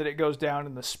the way that it goes down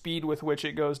and the speed with which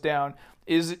it goes down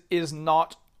is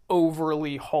not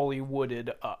overly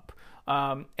Hollywooded up.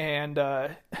 And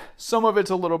some of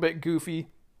it's a little bit goofy.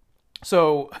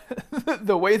 So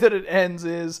the way that it ends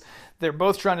is they're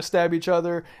both trying to stab each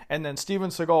other, and then Steven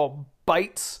Seagal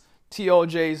bites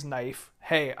TLJ's knife.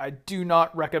 Hey, I do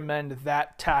not recommend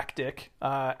that tactic.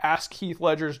 Ask Heath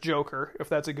Ledger's Joker if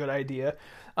that's a good idea.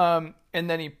 And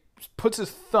then he puts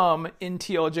his thumb in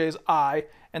TLJ's eye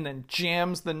and then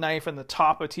jams the knife in the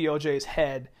top of TLJ's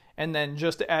head. And then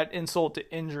just to add insult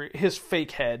to injury, his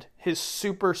fake head, his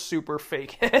super, super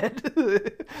fake head.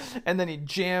 And then he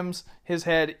jams his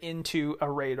head into a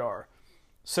radar.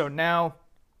 So now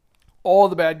all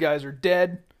the bad guys are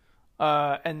dead.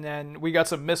 And then we got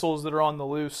some missiles that are on the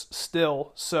loose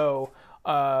still. So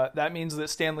that means that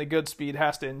Stanley Goodspeed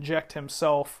has to inject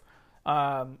himself.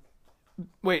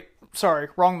 Wait, sorry,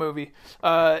 wrong movie.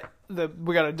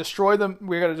 We got to destroy them.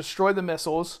 We got to destroy the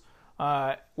missiles.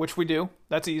 Which we do.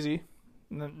 That's easy.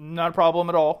 Not a problem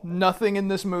at all. Nothing in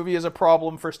this movie is a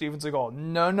problem for Steven Seagal.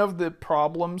 None of the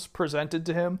problems presented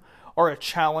to him are a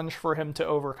challenge for him to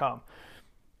overcome.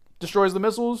 Destroys the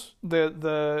missiles.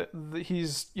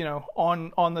 He's,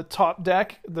 on the top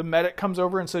deck. The medic comes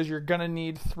over and says, you're going to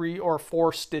need 3 or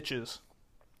 4 stitches.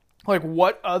 Like,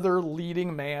 what other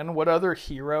leading man, what other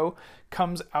hero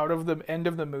comes out of the end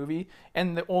of the movie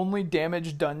and the only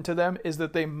damage done to them is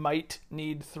that they might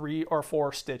need 3 or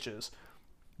 4 stitches?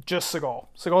 Just Seagal.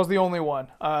 Seagal's the only one.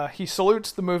 He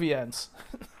salutes, the movie ends.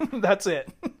 That's it.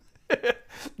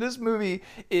 This movie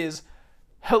is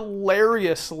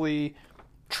hilariously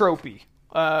tropey.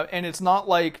 And it's not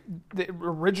like the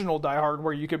original Die Hard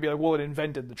where you could be like, well, it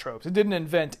invented the tropes. It didn't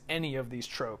invent any of these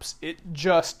tropes. It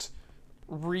just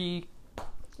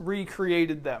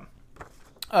recreated them.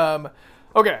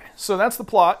 Okay, so that's the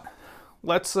plot.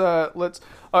 Let's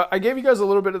I gave you guys a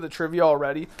little bit of the trivia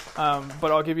already,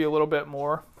 but I'll give you a little bit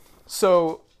more.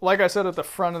 So, like I said at the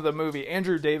front of the movie,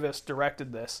 Andrew Davis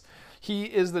directed this. He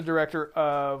is the director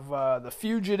of The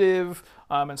Fugitive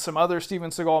and some other Steven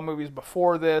Seagal movies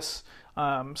before this.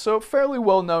 So, fairly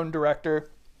well-known director.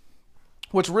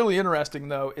 What's really interesting,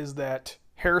 though, is that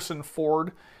Harrison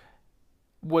Ford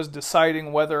was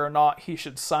deciding whether or not he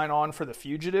should sign on for The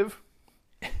Fugitive,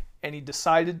 and he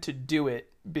decided to do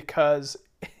it because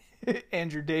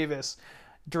Andrew Davis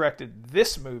directed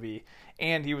this movie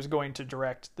and he was going to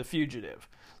direct The Fugitive.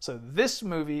 So this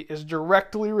movie is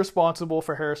directly responsible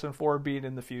for Harrison Ford being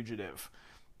in The Fugitive.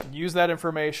 Use that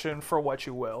information for what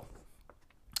you will.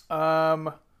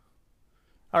 I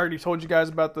already told you guys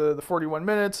about the 41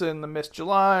 minutes and the Missed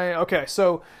July. Okay,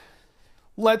 so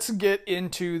let's get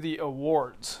into the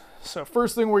awards. So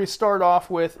first thing we start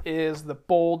off with is the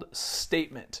bold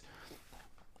statement.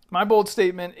 My bold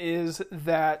statement is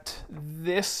that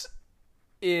this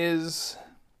is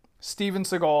Steven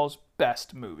Seagal's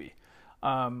best movie.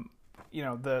 The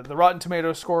Rotten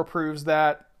Tomatoes score proves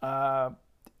that.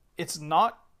 It's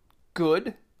not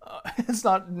good. It's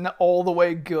not all the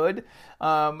way good.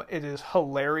 It is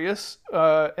hilarious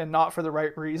and not for the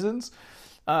right reasons.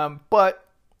 But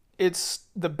it's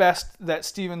the best that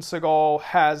Steven Seagal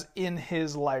has in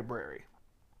his library.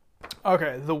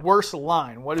 Okay, the worst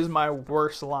line. What is my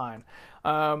worst line?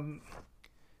 My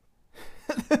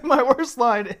worst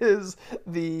line is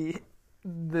the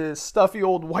stuffy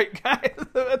old white guy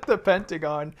at the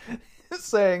Pentagon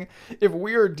saying, if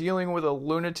we are dealing with a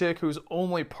lunatic who's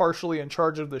only partially in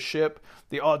charge of the ship,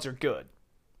 the odds are good.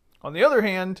 On the other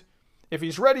hand, if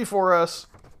he's ready for us,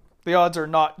 the odds are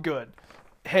not good.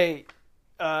 Hey,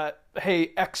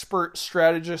 expert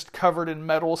strategist covered in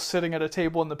metal sitting at a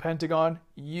table in the Pentagon,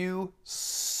 you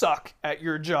suck at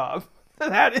your job.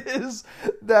 That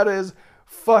is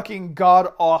fucking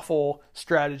god-awful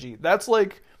strategy. That's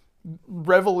like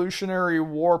Revolutionary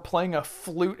War playing a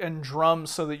flute and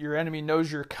drums so that your enemy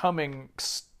knows you're coming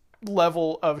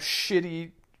level of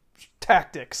shitty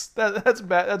tactics. That's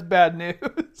bad. That's bad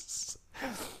news.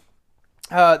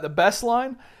 The best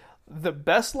line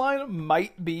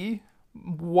might be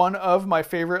one of my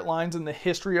favorite lines in the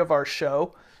history of our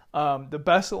show. The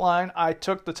best line, I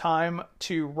took the time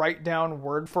to write down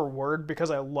word for word because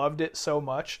I loved it so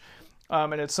much.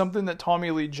 And it's something that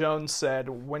Tommy Lee Jones said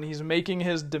when he's making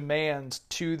his demands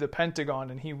to the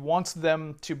Pentagon and he wants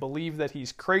them to believe that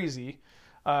he's crazy.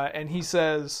 And he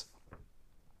says,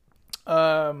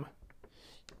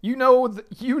 you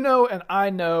know, and I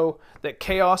know that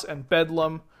chaos and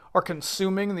bedlam are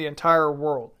consuming the entire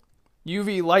world.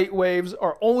 UV light waves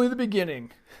are only the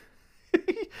beginning.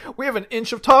 We have an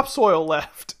inch of topsoil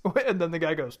left. And then the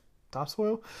guy goes,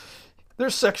 topsoil?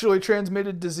 There's sexually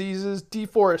transmitted diseases,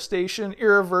 deforestation,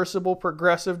 irreversible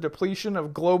progressive depletion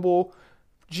of global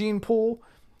gene pool.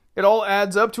 It all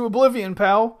adds up to oblivion,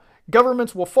 pal.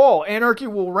 Governments will fall. Anarchy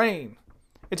will reign.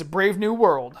 It's a brave new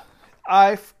world.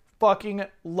 I fucking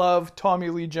love Tommy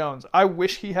Lee Jones. I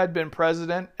wish he had been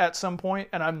president at some point,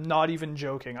 and I'm not even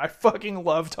joking. I fucking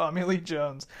love Tommy Lee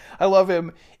Jones. I love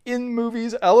him in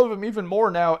movies. I love him even more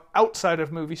now outside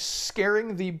of movies,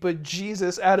 scaring the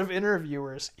bejesus out of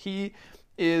interviewers. He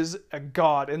is a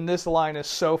god, and this line is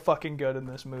so fucking good in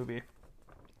this movie.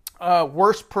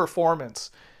 Worst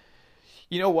performance.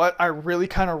 You know what? I really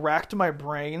kind of racked my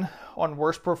brain on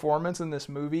worst performance in this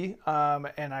movie,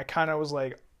 and I kind of was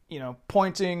like,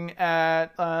 pointing at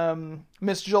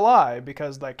Miss July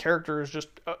because that character is just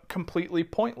completely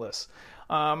pointless.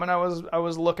 And I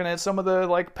was looking at some of the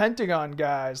like Pentagon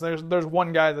guys. There's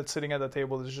one guy that's sitting at the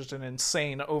table that's just an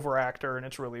insane overactor, and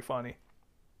it's really funny.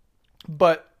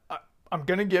 But I'm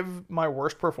gonna give my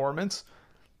worst performance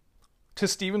to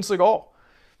Steven Seagal.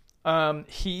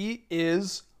 He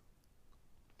is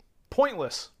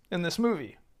pointless in this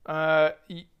movie.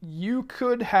 You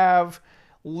could have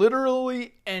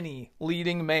literally any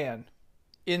leading man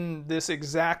in this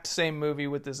exact same movie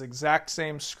with this exact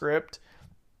same script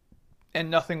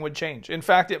and nothing would change. In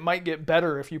fact, it might get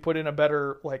better if you put in a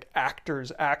better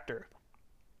actor's actor.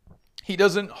 He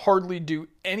doesn't hardly do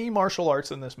any martial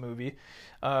arts in this movie.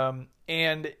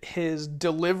 And his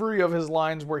delivery of his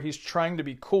lines where he's trying to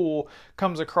be cool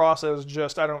comes across as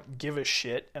just, I don't give a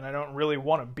shit and I don't really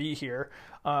want to be here.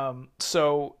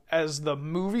 So as the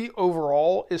movie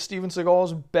overall is Steven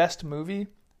Seagal's best movie,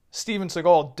 Steven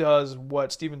Seagal does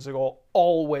what Steven Seagal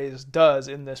always does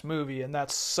in this movie, and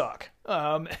that's suck.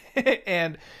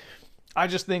 And I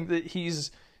just think that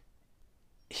he's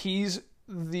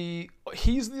the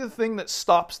thing that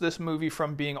stops this movie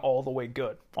from being all the way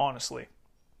good, honestly.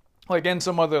 And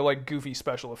some other goofy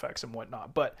special effects and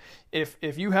whatnot. But if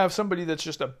you have somebody that's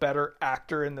just a better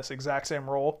actor in this exact same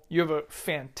role, you have a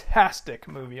fantastic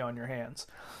movie on your hands.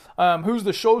 Who's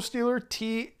the show stealer?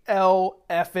 TLFNJ.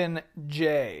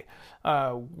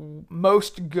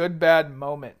 Most good bad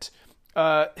moment.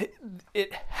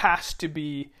 It has to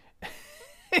be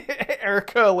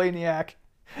Erika Eleniak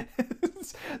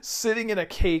sitting in a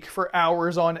cake for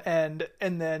hours on end,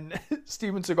 and then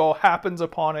Steven Seagal happens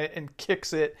upon it and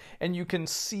kicks it, and you can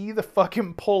see the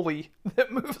fucking pulley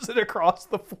that moves it across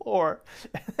the floor.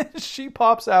 And then she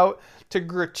pops out to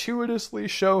gratuitously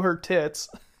show her tits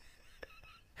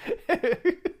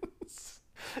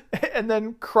and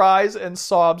then cries and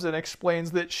sobs and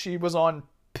explains that she was on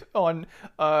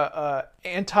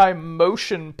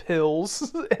anti-motion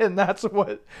pills, and that's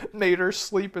what made her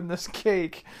sleep in this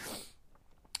cake.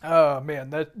 Oh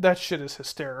man, that shit is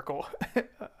hysterical.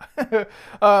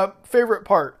 Favorite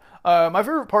part. My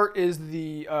favorite part is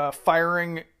the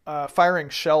firing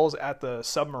shells at the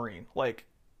submarine.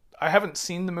 I haven't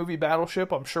seen the movie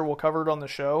Battleship. I'm sure we'll cover it on the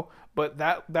show, but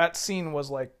that scene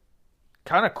was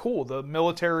kind of cool. The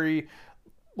military,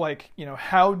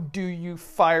 how do you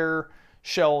fire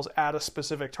shells at a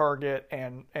specific target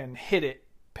and hit it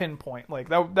pinpoint?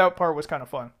 That part was kind of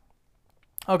fun.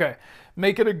 Okay,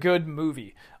 make it a good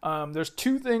movie. There's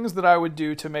two things that I would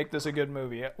do to make this a good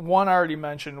movie. One I already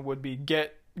mentioned would be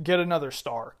get another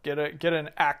star, get an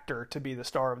actor to be the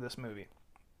star of this movie.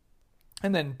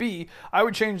 And then B, I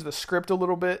would change the script a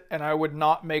little bit, and I would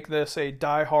not make this a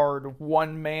die-hard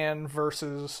one-man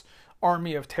versus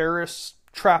army of terrorists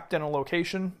trapped in a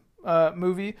location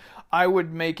movie. I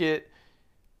would make it,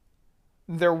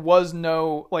 there was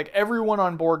no, everyone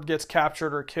on board gets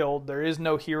captured or killed. There is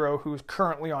no hero who's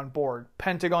currently on board.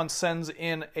 Pentagon sends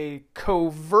in a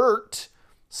covert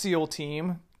SEAL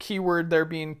team, keyword there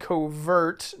being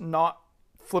covert, not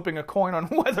flipping a coin on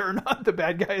whether or not the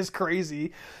bad guy is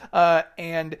crazy,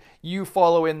 and you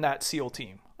follow in that SEAL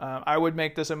team. I would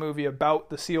make this a movie about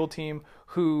the SEAL team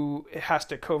who has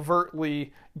to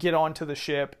covertly get onto the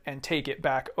ship and take it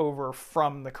back over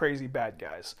from the crazy bad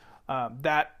guys.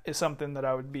 That is something that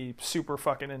I would be super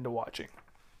fucking into watching.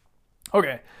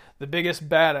 Okay, the biggest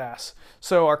badass.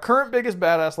 So our current biggest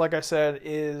badass, like I said,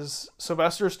 is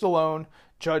Sylvester Stallone,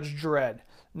 Judge Dredd.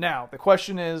 Now, the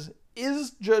question is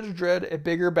Judge Dredd a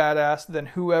bigger badass than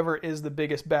whoever is the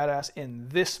biggest badass in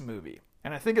this movie?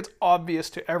 And I think it's obvious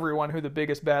to everyone who the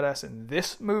biggest badass in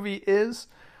this movie is.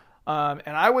 And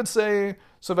I would say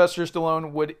Sylvester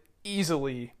Stallone would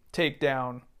easily take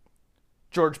down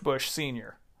George Bush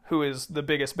Sr., who is the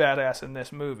biggest badass in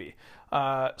this movie.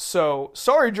 So,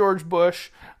 sorry, George Bush.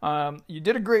 You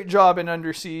did a great job in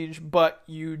Under Siege, but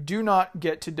you do not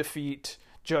get to defeat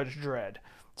Judge Dredd.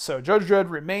 So, Judge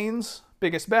Dredd remains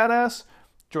biggest badass.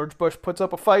 George Bush puts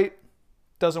up a fight,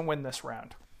 doesn't win this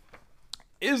round.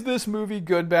 Is this movie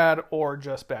good, bad, or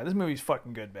just bad? This movie's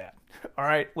fucking good, bad. All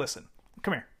right, listen.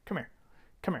 Come here.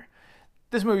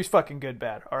 This movie's fucking good,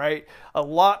 bad, all right? A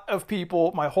lot of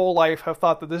people, my whole life, have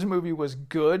thought that this movie was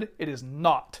good. It is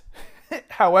not.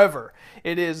 However,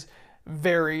 it is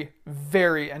very,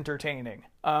 very entertaining.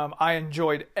 I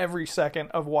enjoyed every second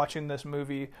of watching this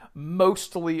movie,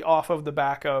 mostly off of the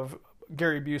back of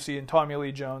Gary Busey and Tommy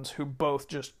Lee Jones, who both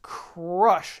just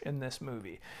crush in this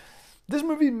movie. This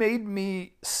movie made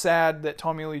me sad that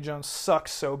Tommy Lee Jones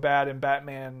sucks so bad in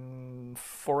Batman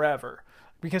Forever,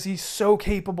 because he's so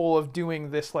capable of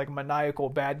doing this like maniacal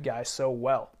bad guy so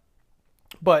well.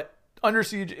 But Under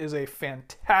Siege is a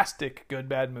fantastic good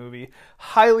bad movie.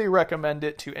 Highly recommend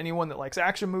it to anyone that likes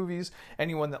action movies,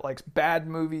 anyone that likes bad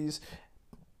movies,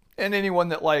 and anyone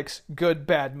that likes good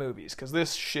bad movies, because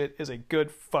this shit is a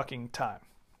good fucking time.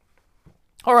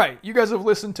 All right, you guys have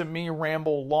listened to me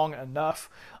ramble long enough.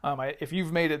 If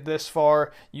you've made it this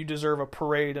far, you deserve a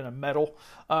parade and a medal.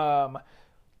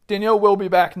 Danielle will be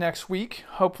back next week.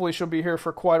 Hopefully she'll be here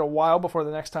for quite a while before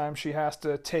the next time she has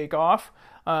to take off.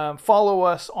 Follow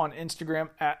us on Instagram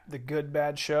at The Good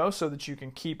Bad Show so that you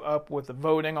can keep up with the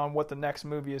voting on what the next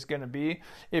movie is going to be.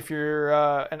 If you're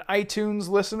an iTunes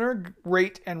listener,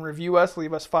 rate and review us.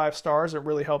 Leave us 5 stars. It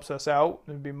really helps us out.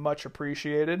 It would be much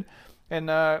appreciated. And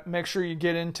make sure you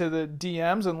get into the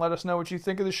DMs and let us know what you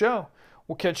think of the show.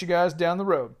 We'll catch you guys down the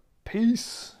road.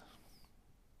 Peace.